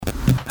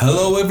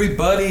Hello,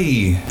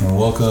 everybody, and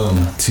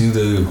welcome to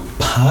the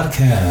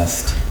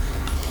podcast,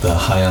 the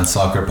High on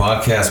Soccer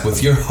podcast,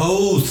 with your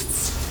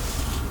hosts,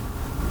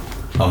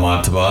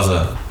 Ahmad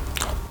Tabaza.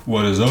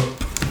 What is up?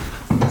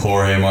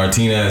 Jorge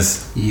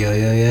Martinez.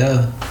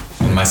 Yeah.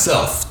 And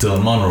myself,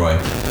 Dylan Monroy.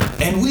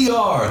 And we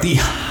are the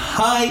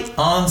High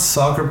on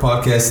Soccer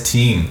podcast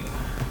team.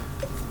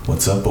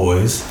 What's up,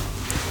 boys?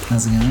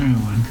 How's it going,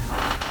 everyone?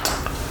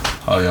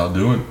 How y'all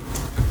doing?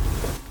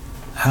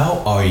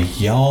 How are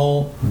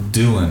y'all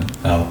doing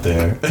out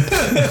there?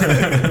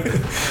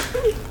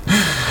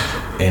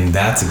 And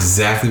that's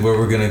exactly where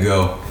we're gonna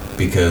go,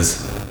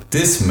 because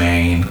this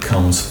man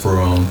comes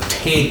from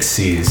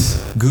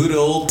Texas, good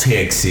old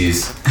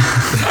Texas.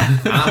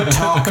 I'm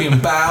talking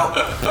about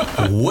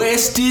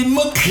Weston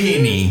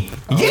McKennie.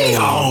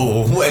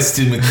 Yeah,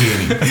 Weston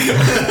McKennie.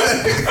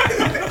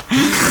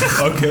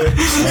 Okay.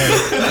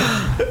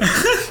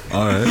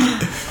 All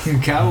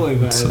right. Cowboy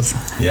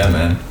vibes. Yeah,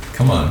 man.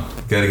 Come on.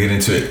 Gotta get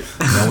into it.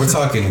 Now we're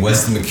talking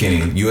Weston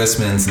McKennie, U.S.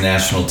 men's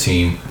national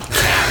team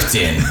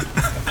captain.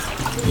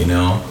 You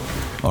know?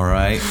 All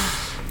right?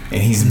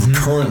 And he's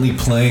currently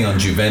playing on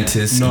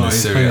Juventus in the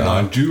Serie A.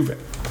 On Juve.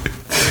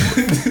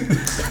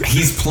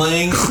 He's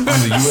playing on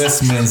the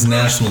U.S. men's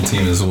national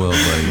team as well,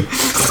 buddy.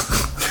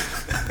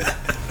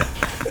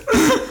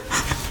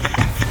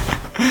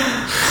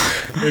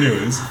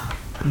 Anyways.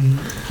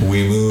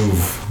 We move.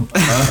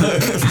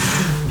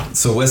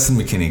 So Weston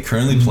McKennie,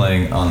 currently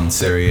playing on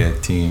Serie A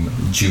team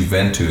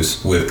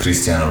Juventus with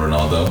Cristiano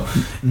Ronaldo,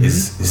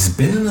 has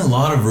been in a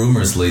lot of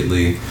rumors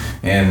lately.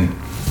 And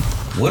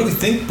what do we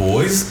think,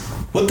 boys?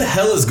 What the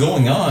hell is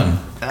going on?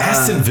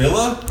 Aston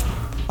Villa?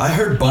 I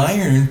heard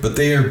Bayern, but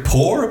they are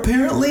poor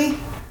apparently.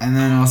 And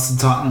then also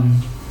Tottenham.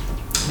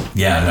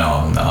 Yeah,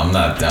 no, I'm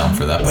not down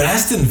for that. But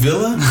Aston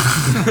Villa?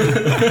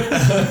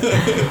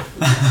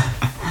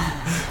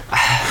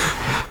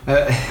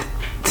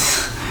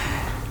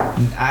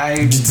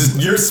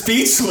 You're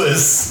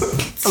speechless.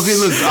 Okay,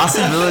 look,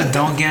 Aston Villa.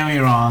 Don't get me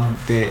wrong.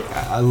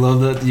 I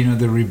love that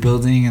they're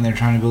rebuilding and they're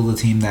trying to build a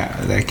team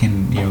that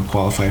can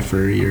qualify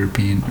for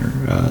European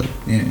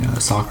or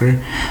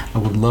soccer. I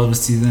would love to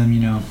see them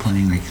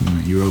playing like in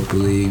the Europa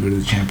League or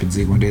the Champions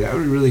League one day. That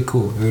would be really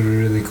cool. It would be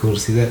really cool to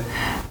see that.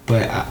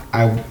 But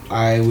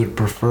I would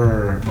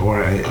prefer,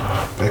 or I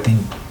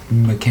think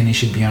McKennie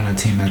should be on a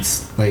team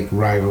that's like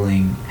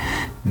rivaling,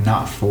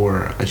 not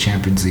for a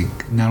Champions League,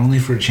 not only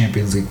for a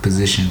Champions League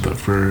position, but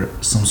for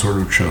some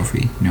sort of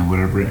trophy,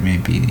 whatever it may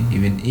be.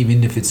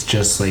 Even if it's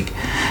just like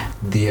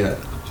a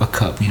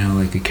cup,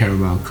 like a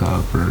Carabao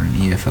Cup or an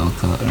EFL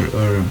Cup,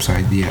 or I'm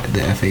sorry, the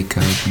FA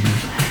Cup.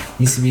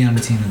 Needs to be on a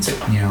team that's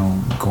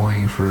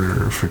going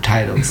for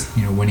titles,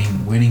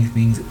 winning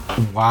things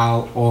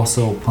while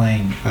also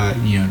playing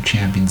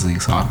Champions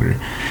League soccer.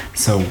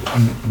 So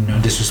no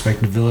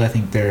disrespect to Villa, I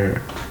think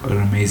they're an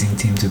amazing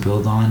team to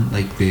build on.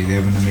 Like they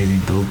have an amazing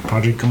build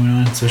project going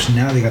on, especially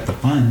now they got the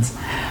funds.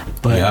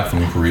 But yeah,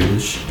 from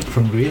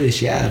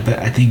Grealish. Yeah, but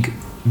I think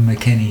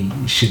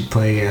McKennie should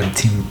play at a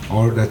team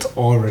that's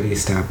already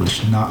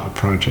established, not a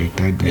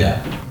project. I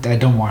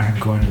don't want him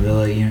going to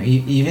Villa.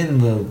 Even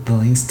the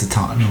links to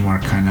Tottenham are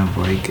kind of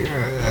like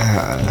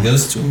he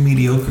goes to a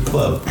mediocre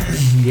club.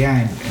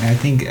 Yeah, and I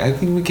think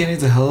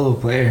McKennie's a hell of a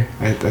player.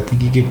 I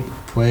think he could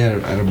play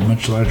at a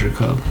much larger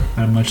club,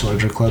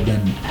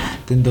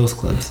 than those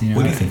clubs.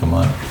 What do you think,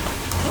 Ahmad?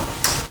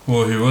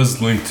 Well, he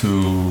was linked to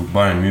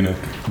Bayern Munich,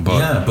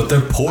 but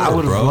they're poor. I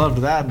would have loved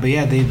that, but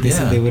yeah, they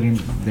said they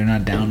wouldn't. They're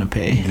not down to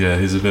pay. Yeah,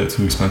 he's a bit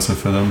too expensive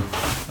for them,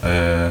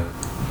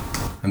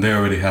 and they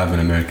already have an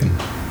American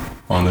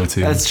on their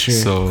team. That's true.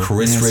 So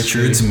Chris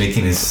Richards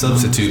making his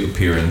substitute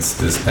appearance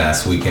this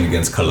past weekend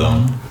against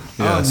Cologne.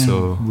 Yeah,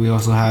 so we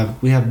also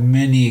have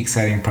many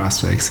exciting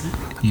prospects.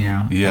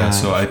 Yeah,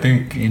 so I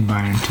think in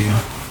Bayern too.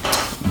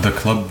 The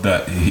club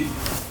that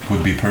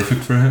would be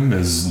perfect for him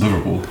is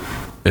Liverpool.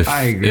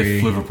 I agree.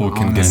 If Liverpool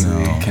can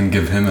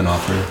give him an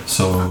offer.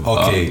 So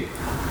okay,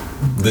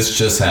 this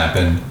just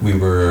happened. We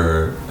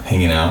were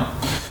hanging out,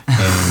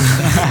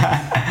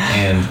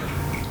 and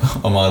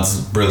Ahmad's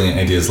brilliant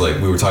idea is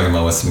like, we were talking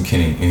about Weston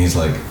McKennie, and he's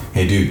like,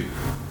 "Hey, dude,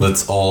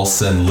 let's all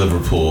send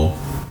Liverpool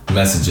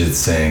messages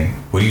saying,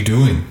 what are you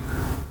doing?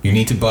 You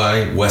need to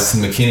buy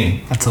Weston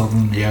McKennie." I told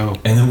him, yo.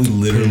 And then we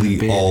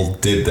literally all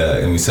did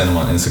that, and we sent him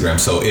on Instagram.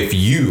 So if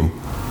you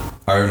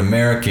are an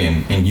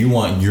American and you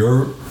want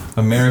your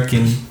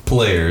American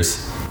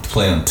players to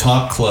play on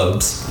top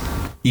clubs,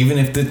 even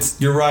if it's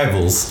your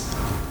rivals,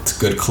 it's a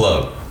good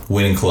club,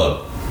 winning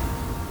club,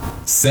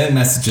 send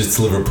messages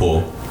to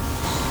Liverpool.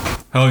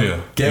 Hell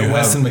yeah. Get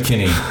Weston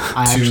McKennie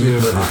to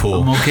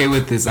Liverpool. I'm okay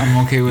with this.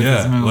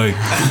 this move. Like,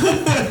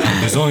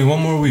 there's only one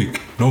more week.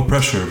 No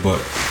pressure,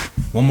 but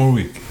one more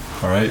week.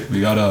 All right?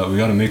 We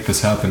gotta make this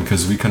happen,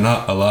 because we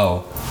cannot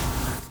allow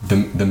the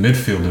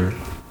midfielder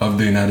of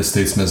the United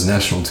States men's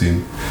national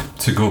team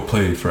to go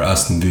play for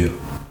Aston Villa.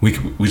 We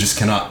just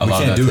cannot allow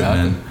that to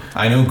happen. Man.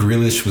 I know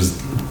Grealish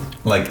was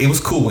like, it was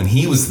cool when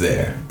he was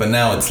there, but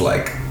now it's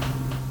like,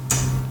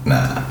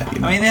 nah. You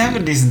know, I mean, they have a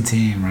decent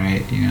team,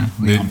 right? You know,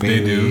 Leon They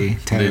do. Bailey,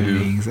 Tyler They do.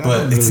 Mings, but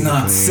really it's good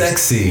not players.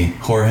 sexy,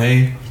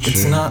 Jorge.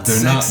 It's Sure. not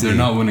sexy. They're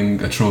not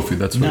winning a trophy.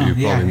 That's what No, you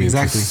probably mean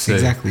exactly, to say.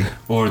 exactly.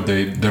 Or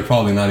they're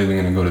probably not even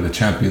going to go to the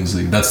Champions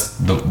League. That's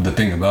the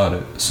thing about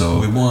it. So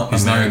We want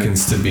he's not gonna-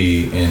 Americans to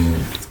be in.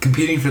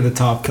 Competing for the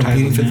top,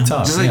 Competing title, for the you know?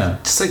 top, just like yeah.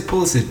 just like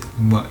Pulisic.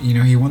 You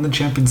know, he won the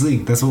Champions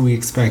League. That's what we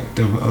expect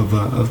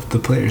of the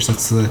players.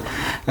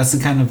 That's the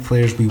kind of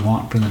players we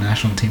want for the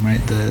national team,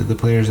 right? The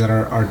players that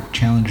are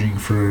challenging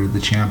for the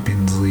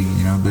Champions League.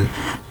 You know,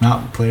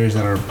 not players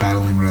that are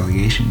battling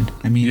relegation.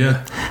 I mean,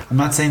 Yeah. I'm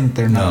not saying that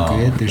they're not No,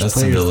 good. There's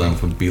Aston players. Villa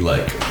would be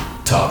like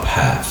top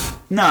half.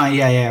 No,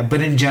 yeah.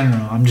 But in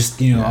general, I'm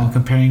just I'm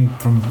comparing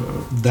from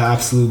the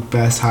absolute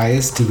best,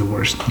 highest to the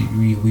worst.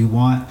 We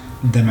want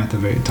them at the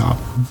very top.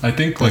 I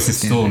think That's it's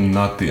the still standard.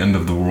 not the end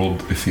of the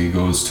world if he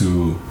goes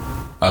to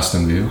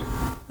Aston Villa.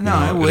 No,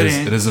 it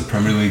wouldn't. It is a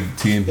Premier League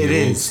team. He It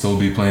will is. still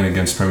be playing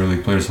against Premier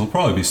League players. He'll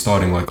probably be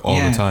starting like all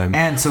the time.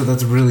 And so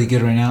that's really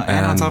good right now.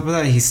 And on And- top of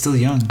that, he's still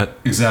young.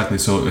 Exactly.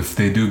 So if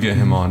they do get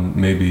him on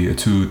maybe a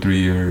 2-3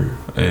 year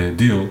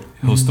deal,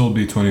 he'll still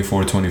be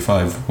 24,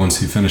 25 once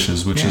he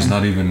finishes, which is Yeah.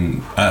 not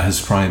even at his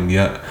prime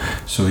yet.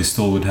 So he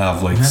still would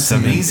have like That's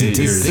 7, amazing 8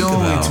 to years. He's think still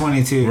only about.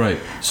 22. Right.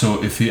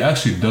 So if he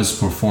actually does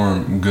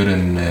perform good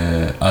in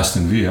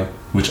Aston Villa,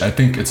 which I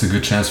think it's a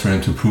good chance for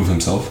him to prove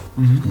himself.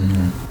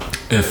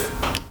 If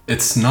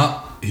it's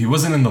not, he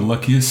wasn't in the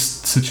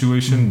luckiest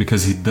situation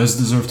because he does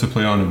deserve to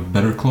play on a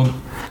better club.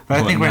 But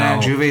I think right now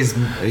Juve's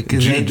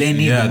because they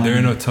need. yeah, the they're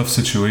in money. a tough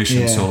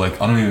situation. Yeah. So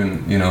like, I don't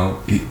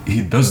even,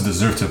 he does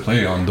deserve to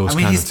play on those I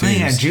mean, kind he's of playing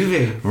teams. at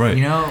Juve. Right.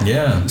 You know.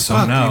 Yeah. So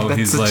Fuck, now that's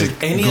he's such a-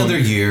 like, Any go- other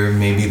year,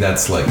 maybe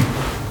that's like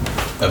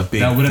a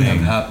big that wouldn't thing.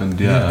 have happened,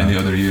 Yeah. any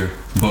other year.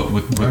 But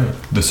with Right.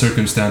 the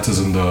circumstances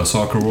in the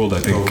soccer world, I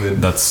think COVID.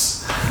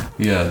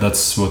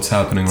 that's what's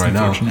happening It's right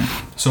now. unfortunate.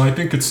 So I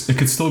think it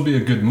could still be a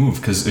good move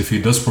because if he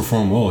does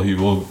perform well, he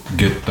will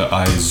get the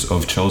eyes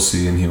of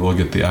Chelsea and he will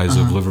get the eyes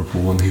of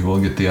Liverpool and he will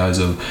get the eyes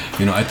of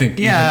I think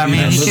Yeah, I even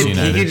mean, he Liverpool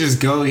could United. just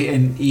go,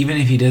 and even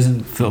if he doesn't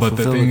But the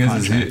fulfill thing the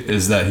is contract,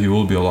 is that he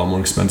will be a lot more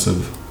expensive.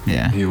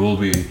 yeah. He will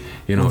be,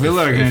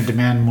 Villa are going to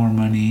demand more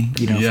money,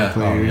 Yeah. for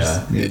players.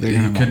 Oh, Yeah, they're he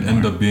gonna could want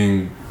end more. up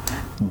being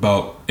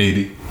about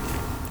 80.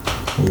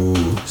 Ooh,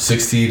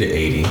 60 to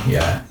 80. Yeah,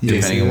 Yeah,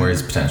 depending so on where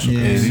that- his potential. yeah.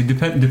 is.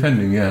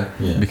 Depending, Yeah.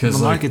 because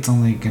The like market's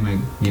only going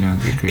to,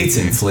 get crazy. It's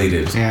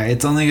inflated. Yeah,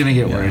 it's only going to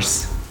get Yeah.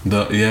 worse.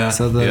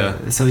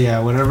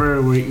 so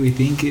Whatever we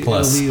think it'll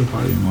Plus- be, it'll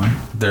probably be more.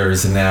 There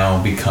is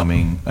now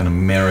becoming an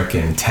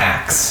American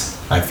tax.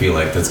 I feel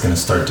like that's going to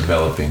start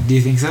developing. Do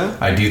you think so?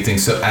 I do think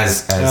so.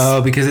 As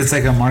Oh, because it's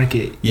like a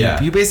market.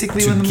 Yeah. You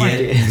basically to win the get-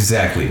 market.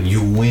 Exactly.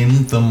 You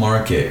win the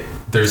market.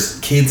 There's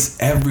kids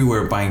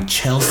everywhere buying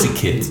Chelsea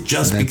kids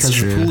just That's because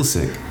true. of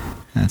Pulisic.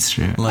 That's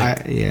true.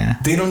 Like- Yeah.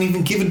 They don't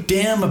even give a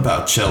damn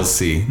about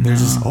Chelsea. They're No.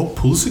 just,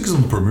 Pulisic is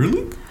in the Premier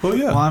League? Oh,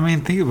 yeah. Well, I mean,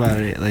 think about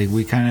it. Like,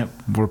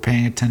 we're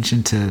paying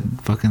attention to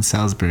fucking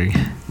Salzburg,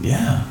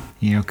 Yeah.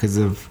 because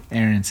of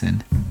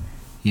Aronson.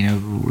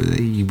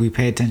 We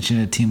pay attention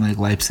to a team like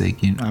Leipzig.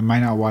 I might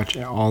not watch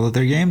all of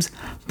their games,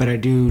 but I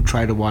do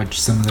try to watch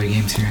some of their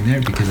games here and there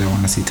because I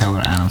want to see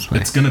Tyler Adams play.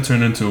 it's gonna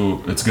turn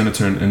into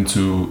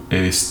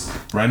a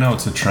right now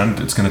it's a trend.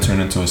 It's gonna turn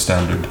into a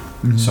standard.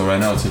 So right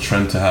now it's a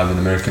trend to have an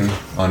American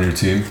on your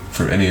team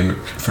for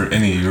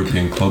any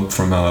European club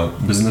from a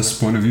business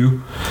point of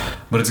view,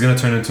 but it's gonna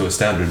turn into a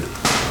standard.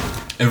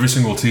 Every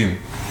single team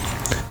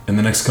in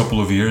the next couple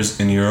of years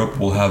in Europe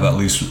will have at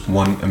least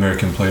one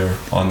American player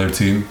on their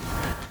team,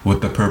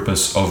 with the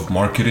purpose of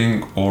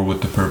marketing or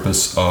with the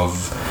purpose of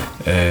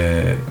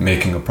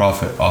making a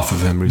profit off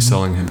of him,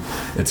 reselling him.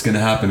 It's going to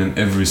happen in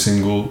every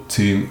single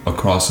team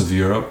across of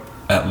Europe,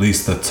 at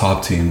least the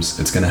top teams.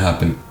 It's going to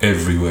happen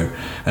everywhere.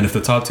 And if the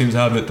top teams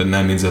have it, then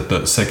that means that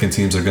the second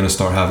teams are going to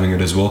start having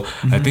it as well.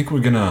 I think we're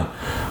going to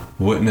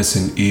witness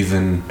an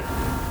even...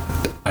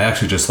 I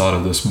actually just thought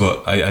of this,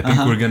 but I think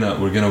we're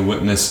gonna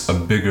witness a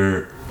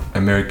bigger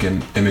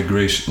American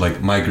immigration,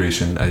 like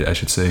migration, I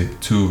should say,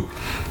 to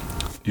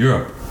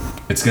Europe.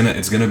 It's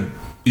gonna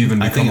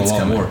even I become think a it's lot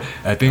coming. more.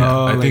 I think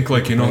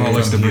like how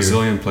like the here.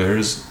 Brazilian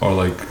players are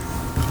like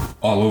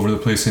all over the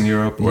place in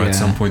Europe, or Yeah. at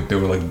some point they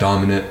were like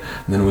dominant,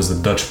 and then it was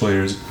the Dutch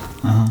players.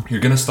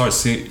 You're gonna start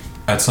seeing.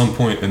 At some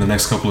point in the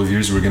next couple of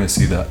years, we're gonna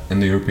see that in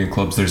the European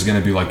clubs. There's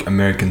gonna be like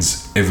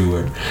Americans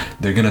everywhere.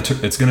 They're gonna.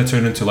 It's gonna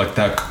turn into like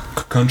that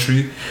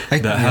country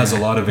Like, that has a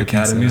yeah, lot of I think so.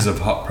 academies of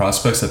hot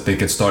prospects that they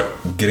can start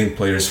getting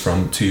players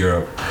from to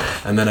Europe.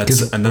 And then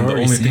 'Cause and then we're the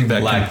already only seeing thing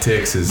that Black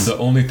Ticks is the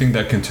only thing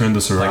that can turn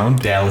this like around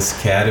Dallas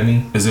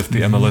Academy. is if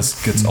the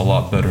MLS gets a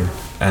lot better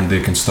and they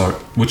can start.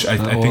 Which I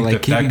Or, think like,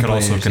 that keeping could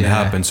also players, can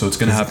yeah. happen. So it's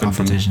gonna Because of happen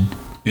from. competition.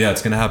 Yeah,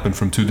 it's going to happen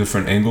from two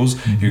different angles.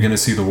 You're going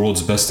to see the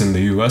world's best in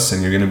the US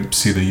and you're going to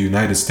see the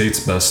United States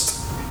best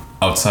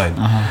outside.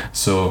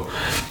 So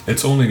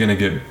it's only going to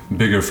get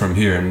bigger from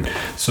here. And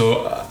so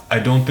I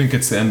don't think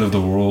it's the end of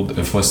the world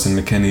if Weston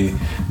McKennie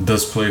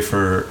does play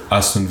for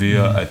Aston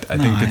Villa. I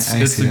think it's I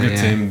it's see a that, good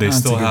yeah. team. They No, that's a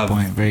still good have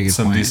point. Very good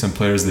some point. decent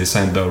players. They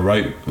signed the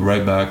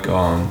right back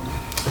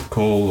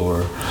Cole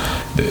or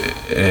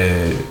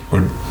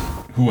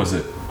who was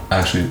it?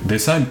 Actually, they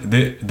signed.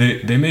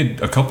 They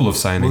made a couple of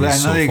signings. Well, I know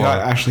so they far.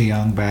 got Ashley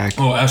Young back.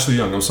 Oh, Ashley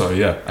Young. I'm sorry.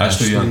 Yeah,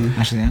 Ashley Young.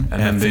 Ashley Young.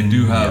 And then they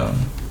do have.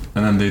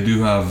 And then they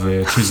do have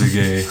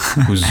Trezeguet,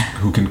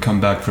 who can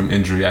come back from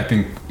injury. I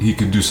think he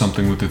could do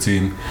something with the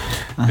team.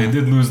 They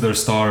did lose their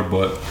star,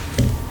 but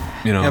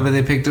you know. Yeah, but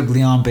they picked up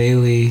Leon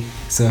Bailey,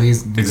 so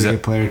he's a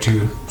good player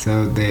too.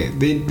 So they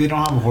don't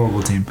have a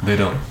horrible team. They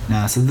don't.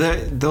 No, so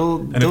they'll.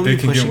 And if they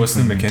can get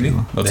Weston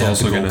McKennie, that's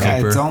also going to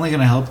help. Yeah, it's only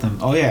going to help them.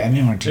 Oh yeah,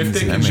 Emi Martinez.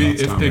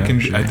 If they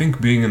can, I think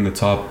being in the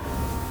top,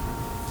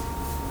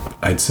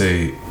 I'd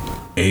say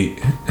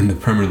 8 in the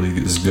Premier League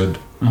is good.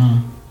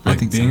 I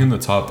think being in the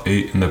top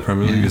 8 in the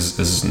Premier League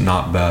is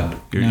not bad.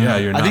 You're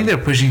not. I think they're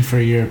pushing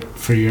for Europe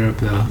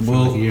though.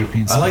 Well,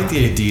 European I like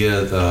the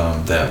idea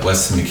that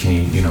Weston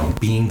McKennie,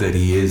 being that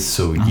he is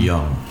so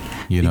young,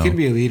 he could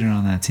be a leader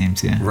on that team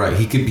too. Right,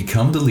 he could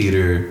become the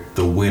leader,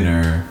 the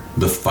winner,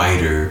 the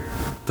fighter,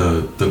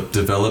 the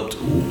developed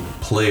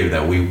player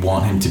that we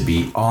want him to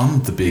be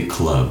on the big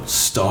club,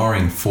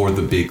 starring for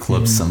the big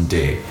club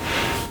someday.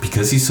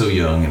 Because he's so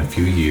young, in a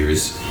few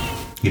years,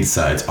 he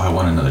decides, I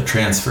want another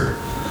transfer.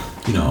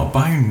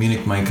 Bayern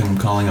Munich might come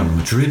calling, or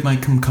Madrid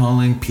might come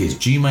calling,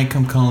 PSG might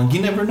come calling.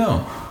 You never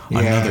know. Yeah.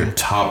 Another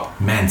top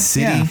Man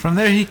City. Yeah, from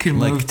there he could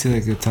move to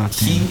a top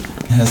team.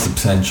 He has the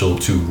potential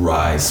to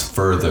rise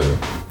further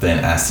than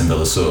Aston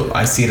Villa. So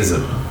I see it as a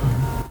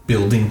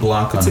building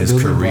block on his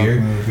career.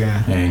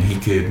 And he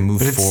could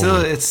move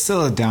forward. It's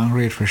still a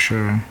downgrade for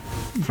sure.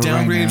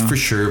 Downgrade for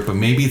sure, but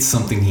maybe it's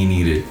something he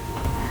needed.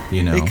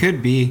 It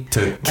could be.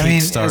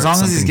 As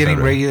long as he's getting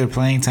regular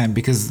playing time,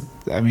 because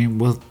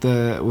with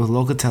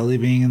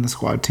Locatelli being in the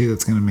squad too,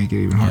 that's going to make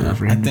it even harder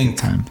for him to get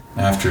time.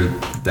 After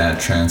that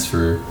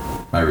transfer,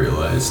 I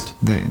realized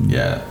that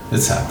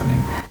it's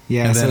happening.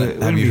 Yeah. And so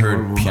then, have you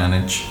heard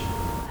Pjanic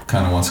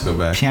kind of wants to go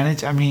back?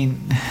 Pjanic,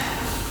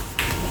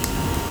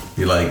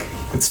 you're like,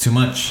 it's too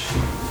much.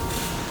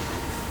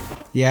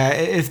 Yeah,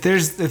 if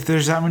there's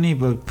that many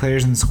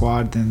players in the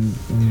squad, then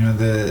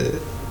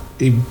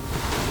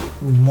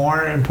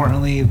more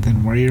importantly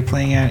than where you're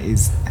playing at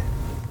is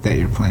that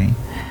you're playing.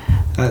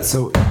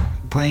 So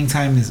playing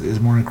time is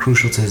more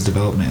crucial to his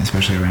development,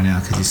 especially right now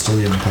because he's still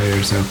a young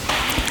player. So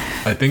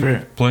I think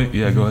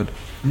go ahead.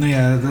 No,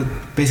 yeah,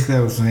 basically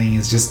what I was saying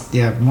is just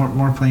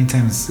more playing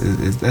time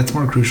is that's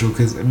more crucial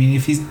because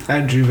if he's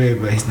at Juve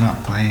but he's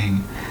not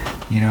playing,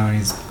 and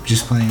he's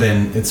just playing,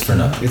 then it's for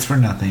nothing. It's for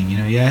nothing,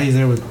 Yeah, he's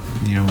there with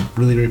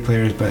really great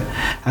players, but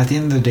at the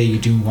end of the day, you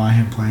do want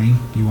him playing.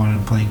 You want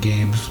him playing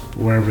games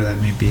wherever that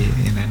may be.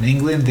 And in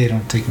England, they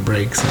don't take a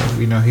break, so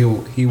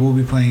he will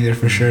be playing there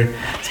for sure.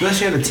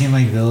 Especially at a team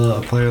like Villa,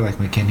 a player like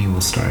McKennie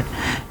will start,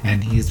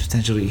 and he has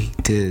potential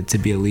to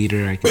be a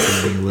leader. I can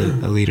see him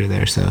being a leader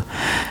there, so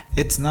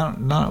it's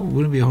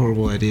wouldn't be a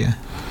horrible idea,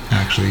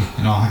 actually.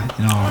 In all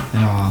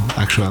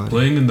actuality,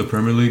 playing in the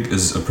Premier League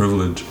is a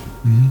privilege.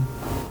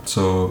 Mm-hmm.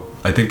 So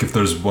I think if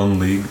there's one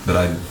league that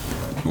I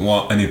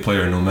want any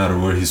player, no matter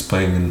where he's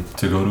playing in,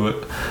 to go to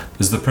it,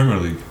 is the Premier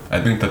League.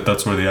 I think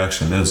that's where the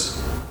action is.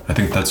 I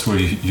think that's where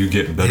you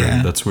get better.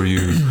 Yeah. That's where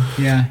you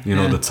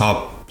the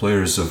top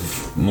players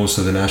of most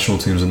of the national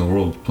teams in the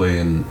world play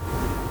in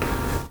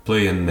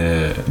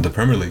the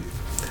Premier League,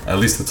 at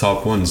least the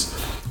top ones.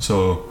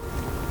 So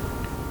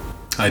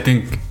I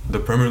think the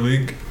Premier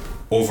League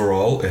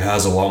overall, it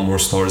has a lot more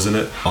stars in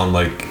it on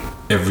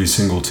every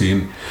single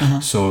team.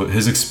 So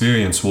his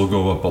experience will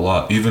go up a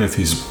lot, even if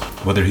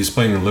whether he's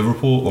playing in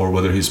Liverpool or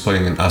whether he's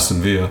playing in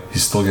Aston Villa,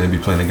 he's still going to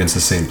be playing against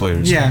the same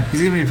players. Yeah,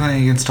 he's going to be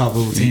playing against top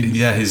level teams.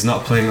 He's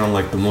not playing on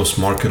the most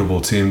marketable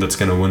team that's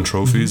going to win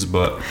trophies,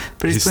 but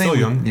he's still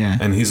young,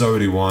 and he's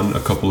already won a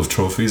couple of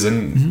trophies,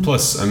 and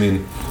plus,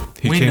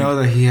 we know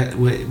that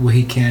what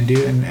he can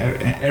do, and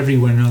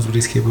everyone knows what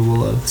he's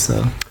capable of.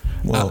 So.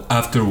 Well,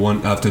 after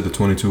the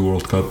 22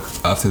 World Cup,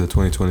 after the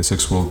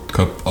 2026 World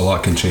Cup, a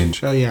lot can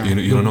change. Oh yeah,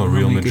 you don't know.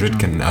 Real Madrid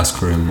can ask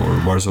for him,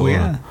 or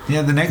Barcelona.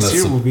 Well, the next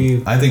year will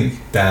be. I think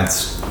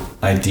that's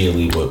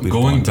ideally what we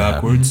going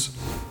backwards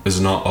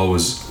is not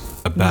always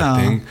a bad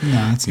thing.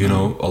 No, it's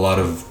not. A lot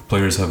of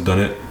players have done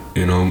it.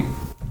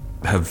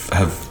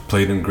 Have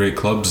played in great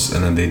clubs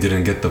and then they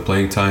didn't get the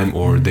playing time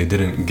or they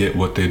didn't get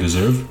what they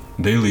deserve.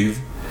 They leave,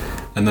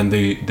 and then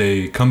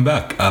they come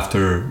back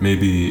after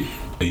maybe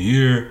a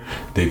year.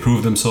 They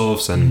prove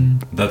themselves,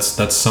 and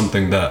that's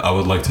something that I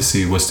would like to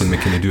see Weston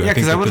McKennie do. Yeah,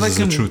 because I would like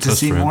him to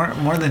see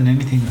more than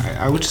anything.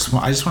 I just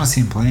want to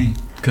see him playing.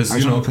 Because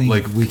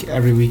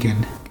every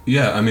weekend.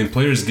 Yeah,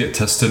 players get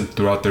tested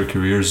throughout their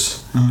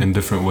careers in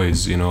different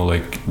ways.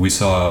 We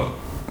saw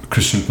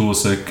Christian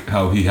Pulisic,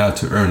 how he had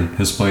to earn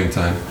his playing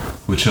time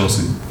with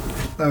Chelsea.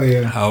 Oh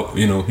yeah. How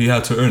he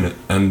had to earn it,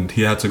 and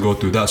he had to go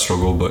through that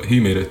struggle, but he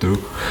made it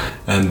through.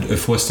 And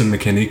if Weston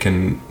McKennie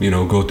can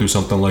go through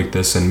something like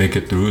this and make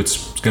it through,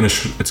 it's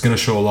gonna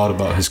show a lot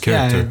about his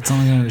character. Yeah, it's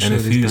only gonna show. And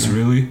if he is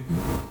really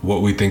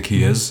what we think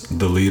he is,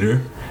 the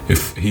leader,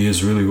 if he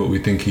is really what we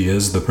think he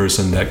is, the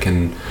person that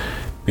can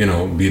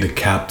be the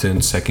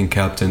captain, second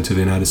captain to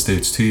the United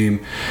States team,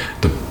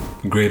 the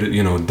great,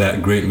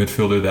 that great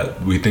midfielder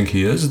that we think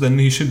he is, then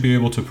he should be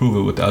able to prove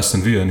it with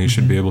Aston Villa, and he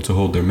should be able to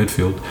hold their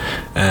midfield.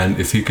 And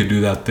if he could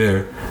do that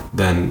there,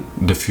 then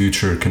the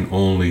future can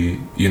only,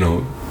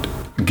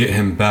 get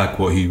him back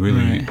what he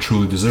really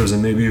truly deserves,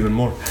 and maybe even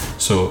more.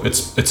 So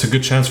it's a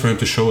good chance for him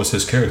to show us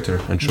his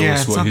character and show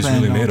us what he's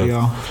really made of.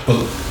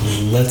 But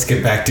let's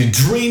get back to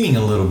dreaming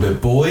a little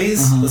bit,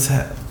 boys.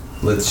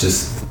 Let's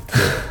just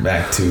get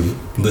back to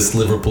this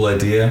Liverpool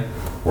idea.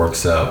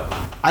 Works out.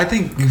 I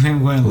think him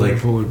going to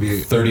Liverpool would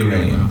be 30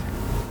 million,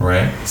 move.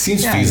 Right?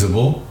 Seems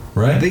feasible,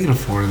 right? They can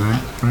afford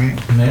that, right?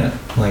 Man,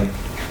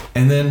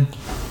 and then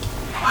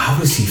how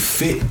does he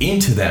fit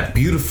into that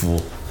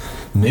beautiful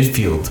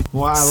midfield?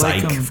 Well, I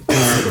like him.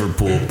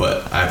 Liverpool,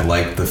 but I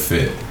like the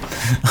fit.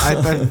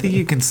 I think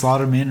you can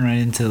slot him in right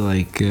into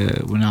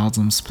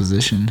Wijnaldum's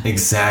position.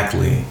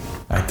 Exactly.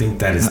 I think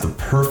that is the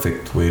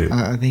perfect way to.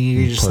 I think you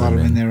can just slot him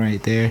in there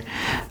right there.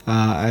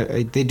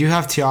 They do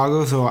have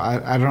Thiago, so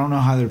I don't know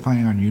how they're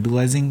planning on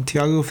utilizing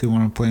Thiago, if they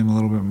want to play him a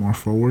little bit more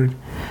forward.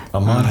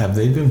 Ahmad, have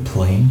they been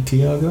playing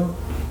Thiago?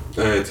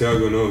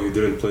 Thiago, no, he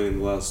didn't play in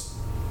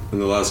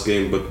the last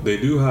game, but they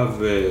do have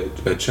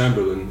a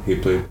Chamberlain. He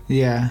played.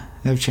 Yeah,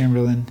 they have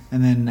Chamberlain,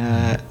 and then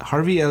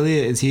Harvey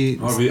Elliott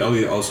Harvey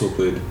Elliott also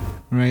played.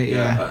 Right.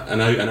 Yeah.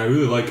 And I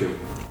really like him.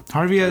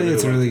 Harvey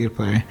Elliott's a really good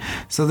player.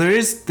 So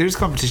there's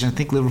competition. I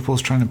think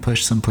Liverpool's trying to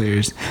push some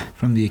players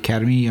from the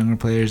academy, younger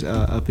players,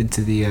 up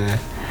into the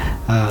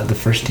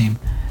first team.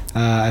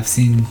 I've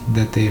seen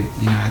that they,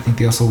 I think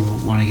they also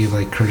want to give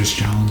Curtis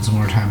Jones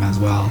more time as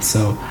well.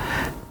 So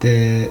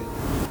there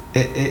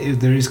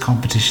is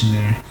competition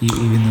there.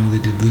 Even though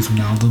they did lose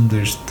Wijnaldum,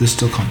 there's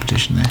still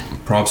competition there.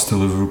 Props to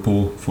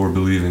Liverpool for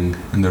believing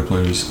in their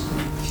players.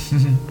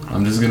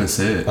 I'm just gonna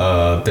say it.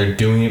 They're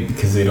doing it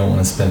because they don't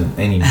want to spend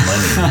any money.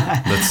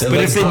 That's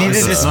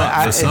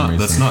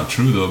not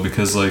true though,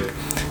 because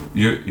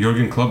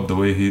Jurgen Klopp, the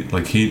way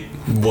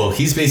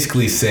he's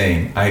basically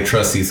saying, I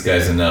trust these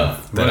guys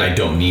enough that I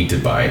don't need to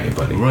buy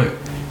anybody. Right.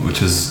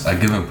 Which is, I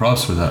give him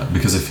props for that,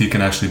 because if he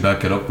can actually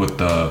back it up with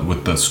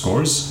the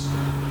scores,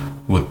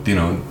 with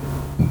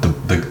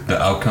the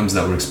outcomes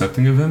that we're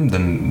expecting of him,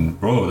 then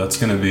bro, that's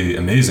gonna be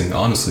amazing.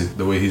 Honestly,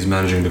 the way he's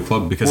managing the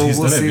club, because he's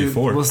done it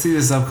before. We'll see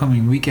this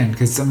upcoming weekend,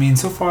 because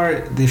so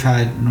far they've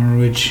had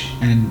Norwich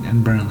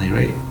and Burnley,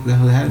 right?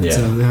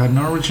 So they had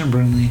Norwich and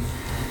Burnley.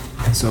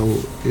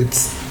 So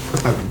it's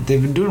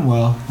they've been doing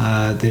well.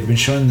 They've been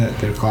showing that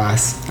their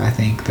class. I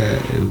think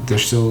that they're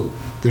still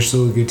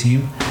a good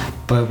team.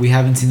 But we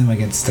haven't seen them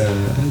against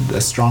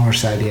a stronger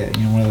side yet.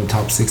 One of the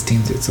top 6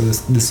 teams yet. So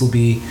this will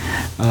be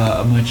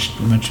a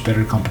much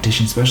better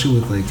competition, especially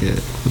with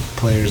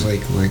players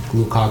like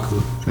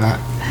Lukaku.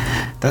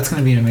 That's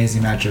going to be an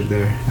amazing matchup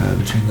there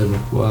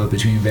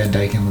between Van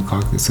Dijk and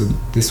Lukaku. So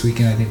this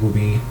weekend I think will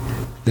be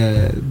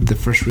the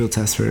first real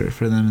test for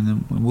them, and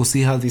then we'll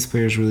see how these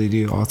players really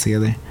do all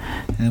together.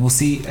 And we'll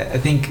see. I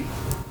think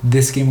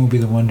this game will be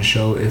the one to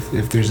show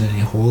if there's any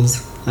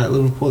holes at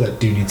Liverpool that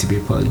do need to be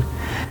plugged.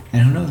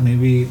 And who knows,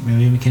 maybe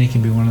McKennie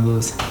can be one of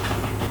those.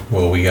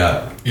 Well, we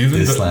got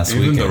last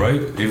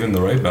weekend. Even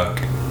the right back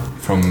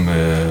from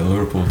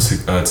Liverpool,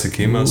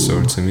 Tsikimas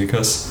or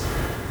Tsimikas.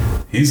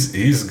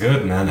 He's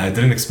good, man. I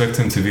didn't expect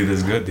him to be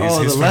this good. He's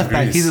the left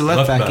back. He's a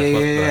left back.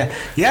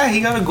 Yeah, he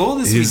got a goal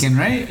this weekend,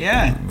 right?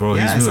 Yeah. Bro,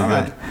 he's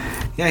really good.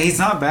 Yeah, he's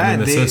not bad.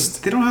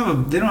 They don't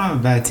have a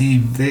bad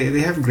team.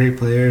 They have great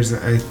players.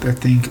 I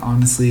think,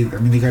 honestly,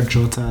 they got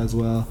Jota as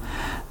well.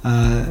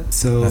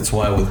 So that's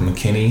why with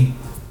McKennie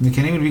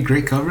would be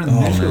great cover in the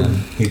midfield.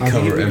 Man. He'd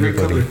cover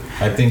everybody.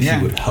 I think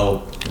he would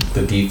help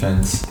the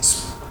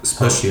defense,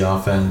 push the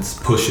offense,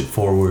 push it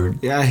forward.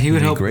 Yeah, he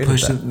would help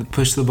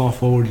push the ball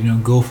forward.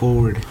 Go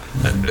forward.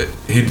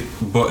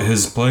 But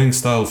his playing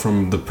style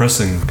from the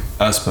pressing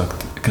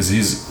aspect, because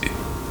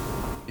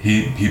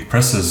he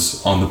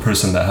presses on the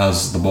person that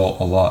has the ball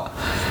a lot.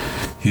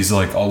 He's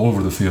all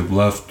over the field,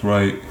 left,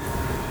 right.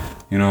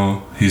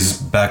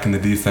 He's back in the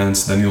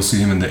defense. Then you'll see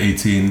him in the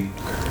 18.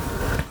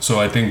 So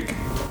I think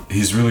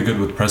he's really good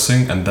with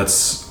pressing, and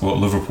that's what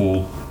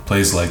Liverpool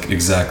plays like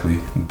exactly.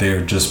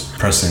 They're just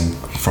pressing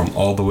from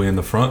all the way in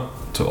the front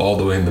to all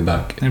the way in the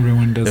back.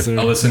 Everyone does their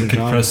Alisson could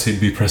press, he'd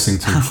be pressing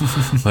too.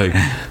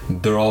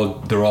 They're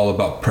all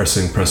about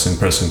pressing.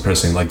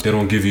 They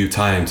don't give you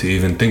time to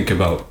even think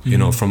about,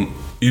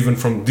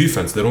 from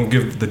defense. They don't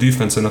give the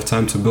defense enough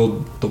time to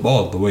build the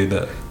ball the way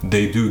that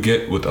they do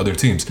get with other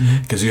teams.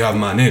 Because you have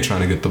Mane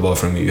trying to get the ball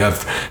from you. You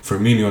have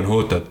Firmino and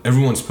Jota.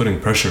 Everyone's putting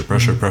pressure.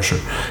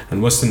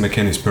 And Weston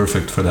McKennie's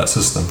perfect for that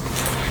system,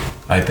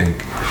 I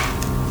think.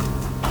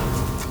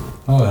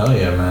 Oh hell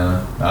yeah,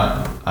 man!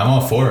 I'm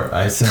all for it.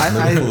 I sent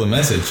Liverpool a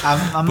message.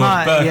 I'm But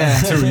not. back Yeah.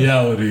 to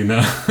reality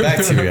now.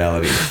 Back to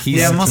reality.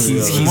 He's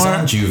more-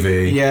 on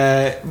Juve.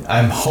 Yeah,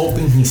 I'm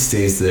hoping he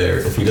stays there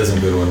if he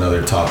doesn't go to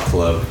another top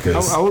club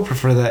because I would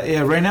prefer that.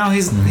 Yeah, right now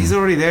he's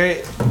already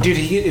there, dude.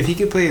 If he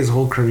could play his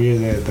whole career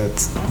there,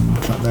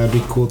 that'd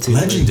be cool too.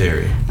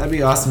 legendary. That'd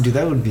be awesome, dude.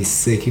 That would be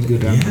sick. He'd go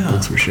down in the Yeah.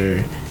 books for sure.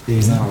 If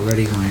he's not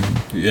already going.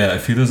 Yeah,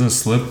 if he doesn't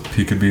slip,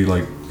 he could be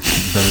like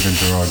better than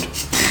Gerard.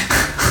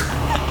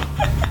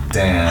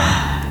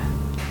 Damn.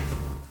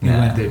 He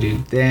went there,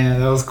 dude.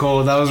 Damn, that was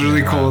cold. That was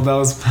really cold. That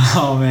was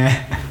oh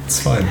man. It's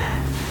fine.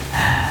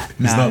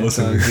 He's not it's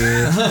all listening.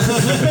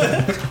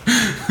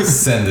 good.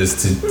 Send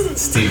this to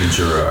Steven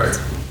Gerrard.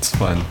 It's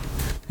fine.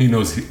 He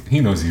knows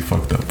he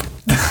fucked up.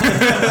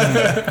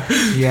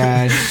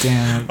 Yeah,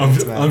 damn.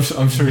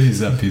 I'm sure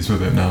he's at peace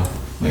with it now.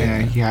 Yeah,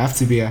 you have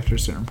to be after a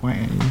certain point.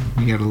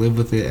 You gotta live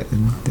with it,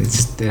 and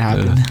it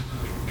happened. Yeah.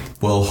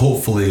 Well,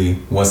 hopefully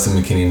Weston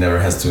McKennie never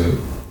has to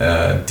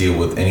deal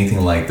with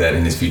anything like that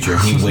in his future.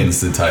 He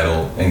wins the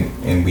title, and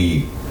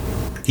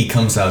he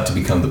comes out to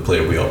become the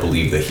player we all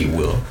believe that he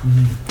will.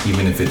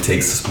 Even if it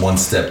takes one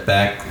step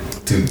back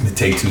to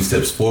take two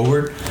steps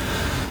forward.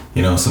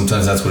 You know,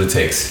 sometimes that's what it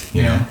takes.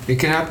 You know, It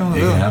could happen with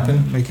It Lil. can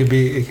happen. It could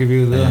be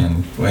with Lil.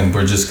 and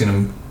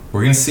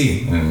we're gonna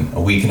see in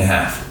a week and a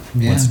half.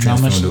 Yeah, once the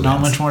transfer window not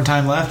ends. much more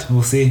time left.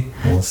 We'll see.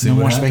 We'll see No what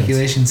more happens.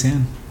 speculation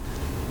soon.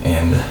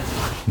 And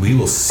we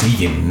will see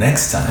you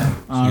next time.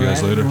 See you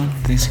guys later. Everyone.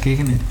 Thanks for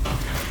kicking it.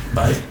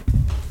 Bye.